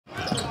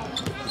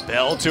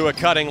Bell to a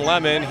cutting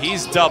Lemon.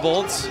 He's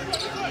doubled.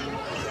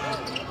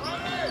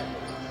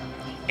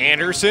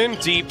 Anderson,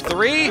 deep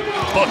three.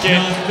 Book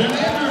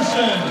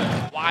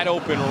it. Wide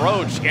open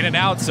Roach. In and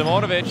out.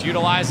 Simonovic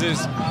utilizes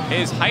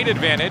his height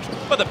advantage,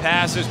 but the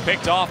pass is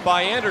picked off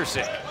by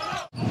Anderson.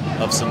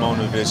 Of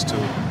Simonovic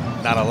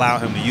to not allow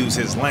him to use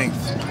his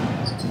length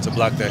to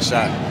block that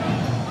shot.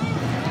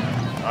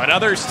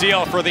 Another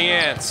steal for the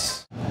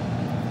Ants.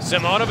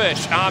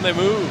 Simonovic on the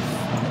move.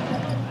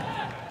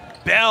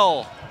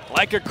 Bell,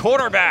 like a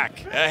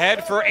quarterback,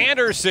 ahead for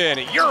Anderson.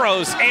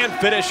 Euros and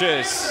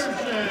finishes.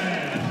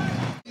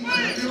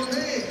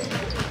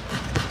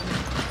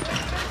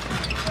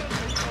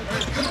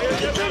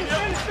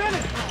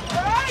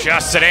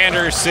 Justin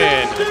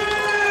Anderson.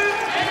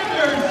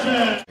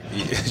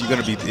 It's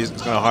gonna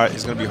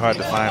be hard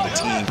to find a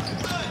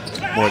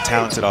team more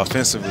talented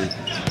offensively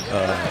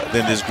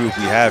than this group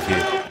we have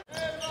here.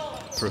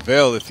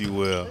 Prevail, if you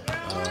will,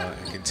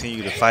 and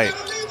continue to fight.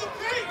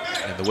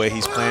 And the way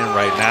he's playing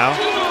right now,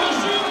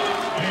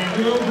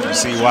 you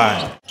see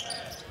why.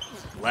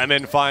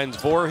 Lemon finds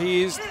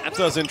Voorhees. That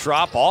doesn't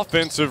drop.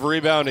 Offensive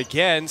rebound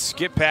again.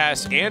 Skip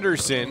past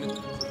Anderson.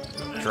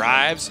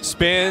 Drives,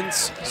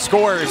 spins,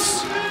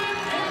 scores.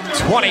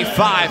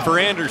 25 for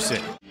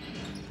Anderson.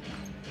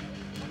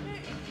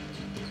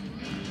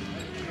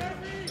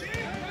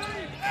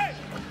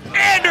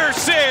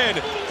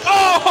 Anderson!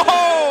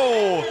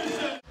 Oh!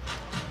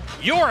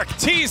 York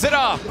tees it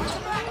up.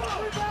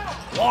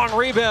 Long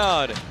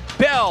rebound.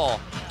 Bell,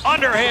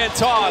 underhand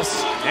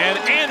toss, and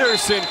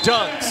Anderson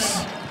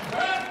dunks.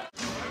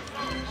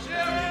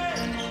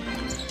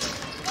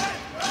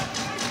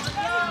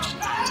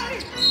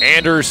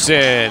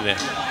 Anderson.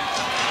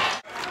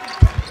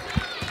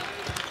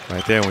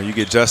 Right there, when you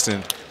get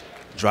Justin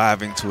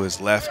driving to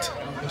his left,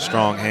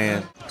 strong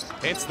hand.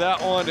 Hits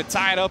that one to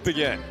tie it up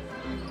again.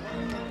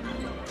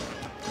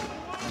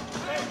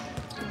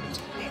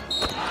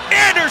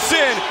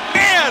 Anderson,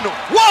 and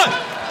one!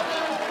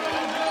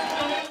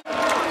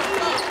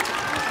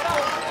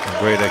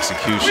 Great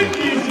execution.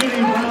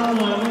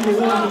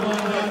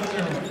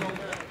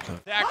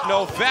 Zach,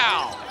 no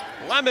foul.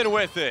 Lemon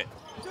with it.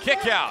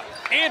 Kick out.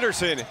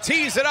 Anderson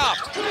tees it up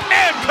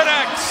and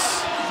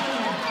connects.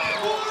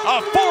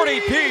 A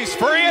 40-piece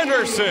for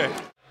Anderson.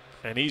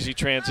 An easy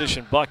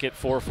transition bucket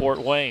for Fort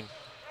Wayne.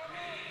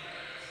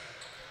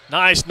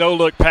 Nice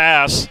no-look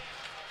pass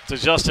to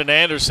Justin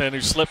Anderson,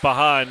 who slipped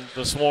behind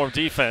the Swarm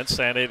defense,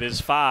 and it is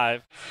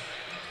 5.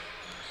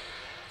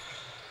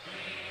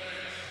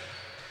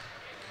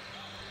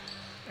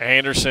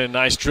 Anderson,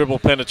 nice dribble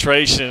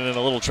penetration and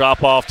a little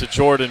drop off to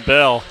Jordan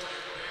Bell.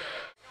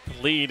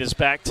 The lead is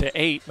back to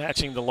 8,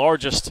 matching the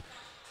largest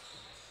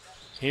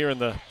here in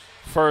the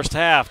first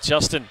half.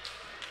 Justin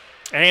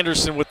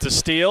Anderson with the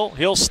steal.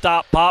 He'll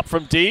stop pop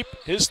from deep.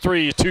 His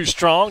three is too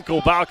strong.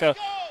 Golbalka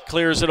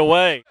clears it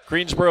away.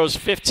 Greensboro's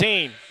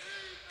 15.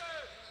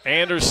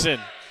 Anderson,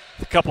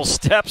 a couple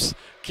steps,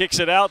 kicks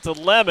it out to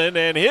Lemon,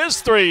 and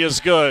his three is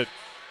good.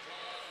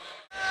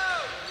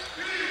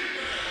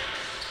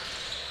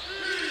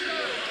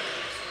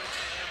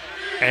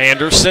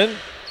 Anderson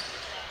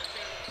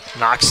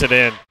knocks it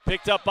in.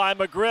 Picked up by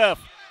McGriff.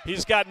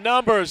 He's got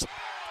numbers.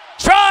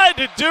 Tried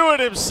to do it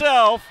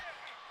himself,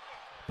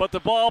 but the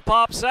ball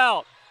pops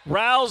out.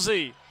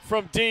 Rousey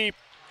from deep,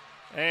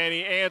 and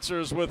he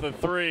answers with a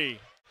three.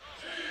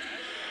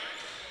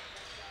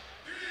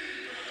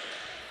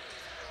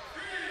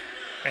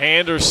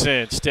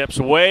 Anderson steps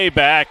way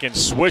back and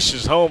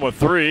swishes home a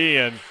three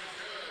and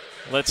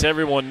lets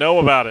everyone know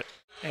about it.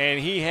 And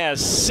he has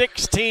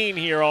 16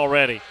 here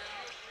already.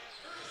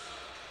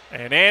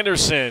 And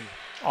Anderson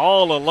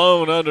all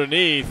alone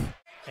underneath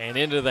and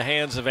into the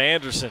hands of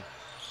Anderson.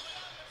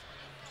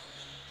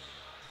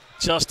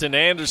 Justin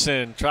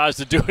Anderson tries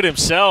to do it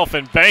himself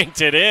and banked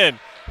it in.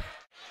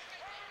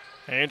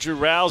 Andrew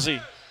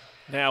Rousey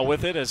now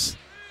with it as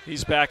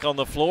he's back on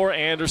the floor.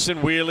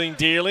 Anderson wheeling,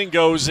 dealing,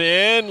 goes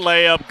in,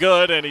 layup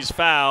good, and he's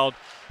fouled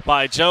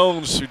by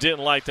Jones, who didn't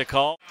like the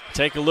call.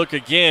 Take a look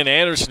again.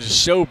 Anderson is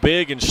so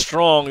big and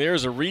strong.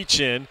 There's a reach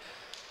in,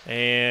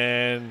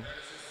 and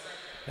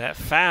that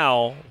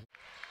foul.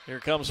 Here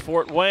comes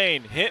Fort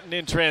Wayne. Hinton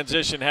in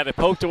transition. Had it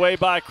poked away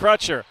by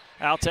Crutcher.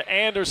 Out to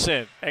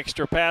Anderson.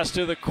 Extra pass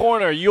to the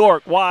corner.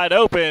 York wide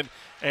open,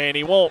 and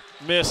he won't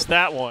miss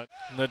that one.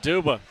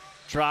 Naduba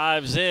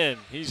drives in.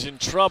 He's in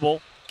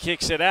trouble.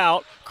 Kicks it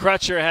out.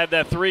 Crutcher had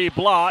that three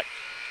blocked.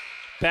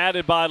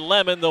 Batted by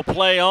Lemon. They'll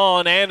play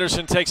on.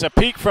 Anderson takes a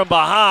peek from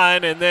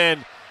behind, and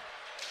then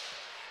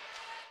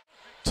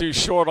too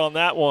short on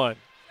that one.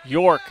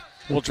 York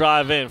will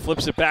drive in.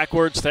 Flips it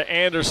backwards to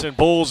Anderson.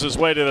 Bulls his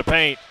way to the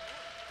paint.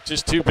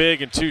 Just too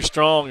big and too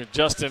strong.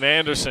 Justin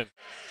Anderson.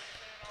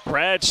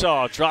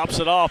 Bradshaw drops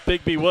it off.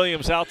 Bigby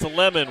Williams out to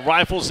Lemon.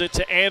 Rifles it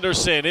to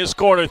Anderson. His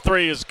corner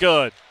three is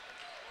good.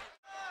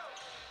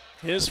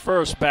 His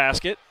first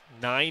basket.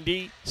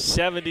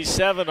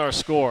 90-77 our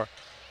score.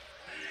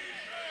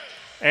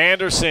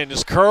 Anderson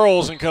just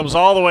curls and comes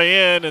all the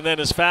way in and then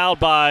is fouled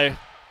by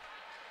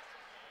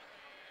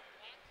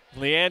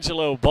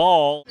LiAngelo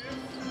Ball.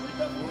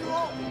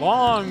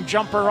 Long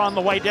jumper on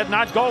the way, did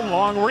not go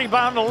long.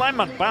 Rebound to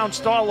Lemon,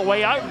 bounced all the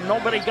way out and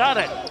nobody got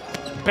it.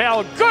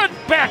 Bell, good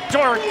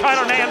backdoor cut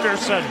on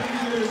Anderson.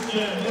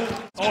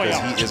 Oh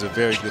yeah. He is a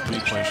very good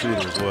three-point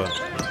shooter as well.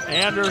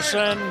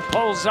 Anderson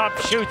pulls up,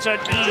 shoots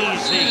it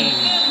easy.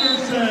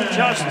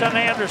 Justin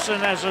Anderson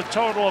has a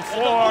total of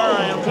 4,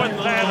 and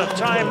with that, a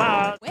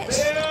timeout.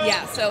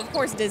 Yeah, so of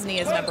course Disney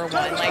is number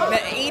one. Like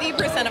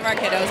 80% of our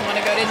kiddos want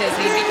to go to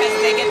Disney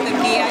because they get the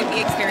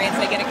VIP experience,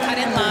 they get a cut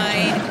in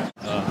line.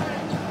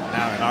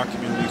 Now in our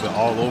community, they're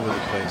all over the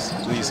place.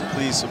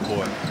 Please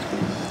support.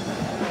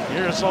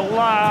 Here's a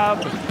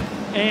lob,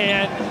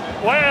 and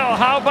well,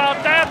 how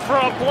about that for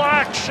a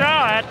block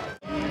shot?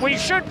 We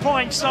should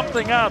point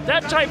something out.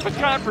 That type of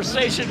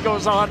conversation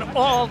goes on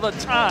all the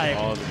time.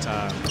 All the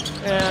time.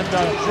 And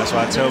that's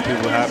why I tell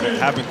people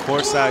having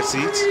courtside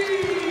seats.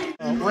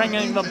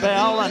 Ringing the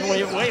bell, and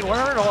we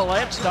heard all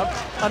that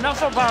stuff.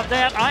 Enough about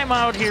that. I'm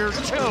out here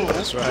too.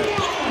 That's right.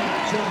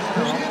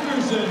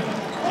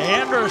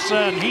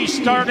 Anderson, he's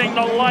starting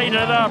to light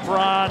it up,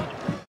 Ron.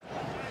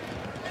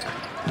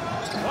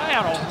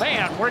 Man, oh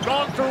man, we're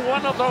going through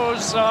one of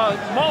those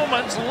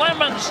moments.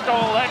 Lemon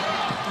stole it.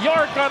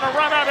 You're gonna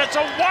run out. It's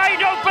a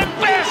wide open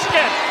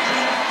basket.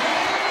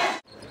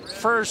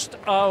 First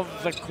of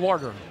the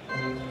quarter.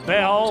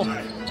 Bell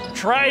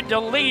tried to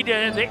lead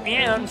it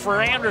in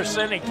for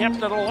Anderson. He kept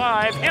it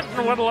alive.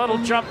 Hinton with a little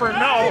jumper,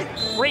 no.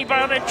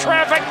 Rebounded,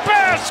 traffic,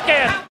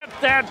 basket.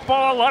 Get that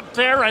ball up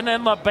there and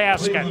in the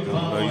basket.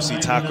 Well, you see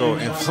Taco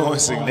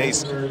influencing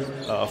Nate's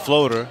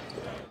floater.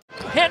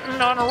 Hinton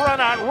on a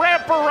run out,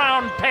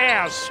 wraparound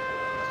pass.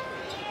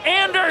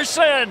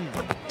 Anderson.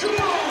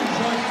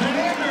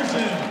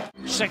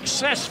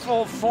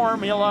 Successful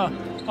formula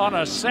on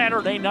a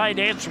Saturday night.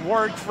 It's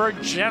worked for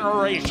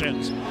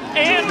generations.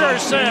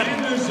 Anderson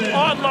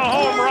on the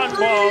home run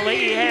ball.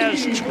 He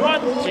has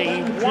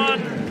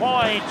 21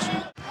 points.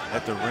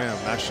 At the rim,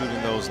 not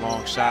shooting those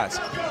long shots,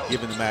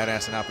 giving the Mad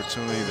Ants an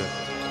opportunity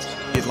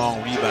to get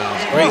long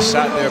rebounds. Great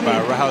shot there by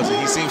Rousey.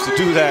 He seems to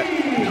do that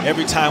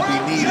every time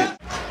we need it.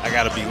 I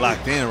got to be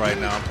locked in right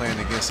now. I'm playing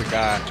against a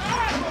guy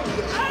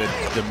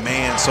that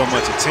demands so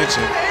much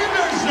attention.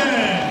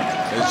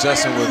 There's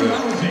Justin with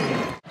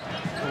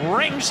a...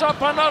 Rings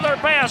up another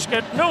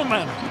basket.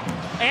 Newman.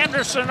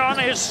 Anderson on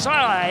his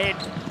side.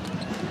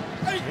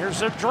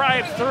 Here's a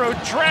drive through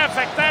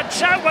traffic. That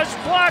shot was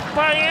blocked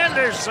by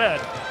Anderson.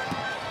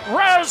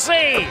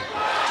 Rousey.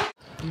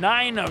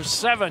 9 of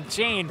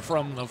 17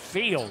 from the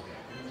field.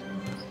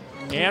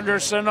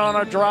 Anderson on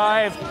a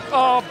drive.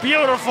 Oh,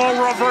 beautiful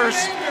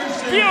reverse.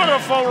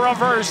 Beautiful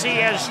reverse. He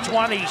has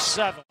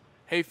 27.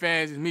 Hey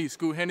fans, it's me,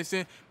 Scoot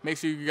Henderson. Make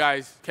sure you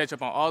guys catch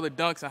up on all the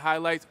dunks and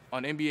highlights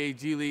on NBA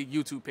G League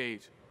YouTube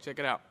page. Check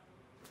it out.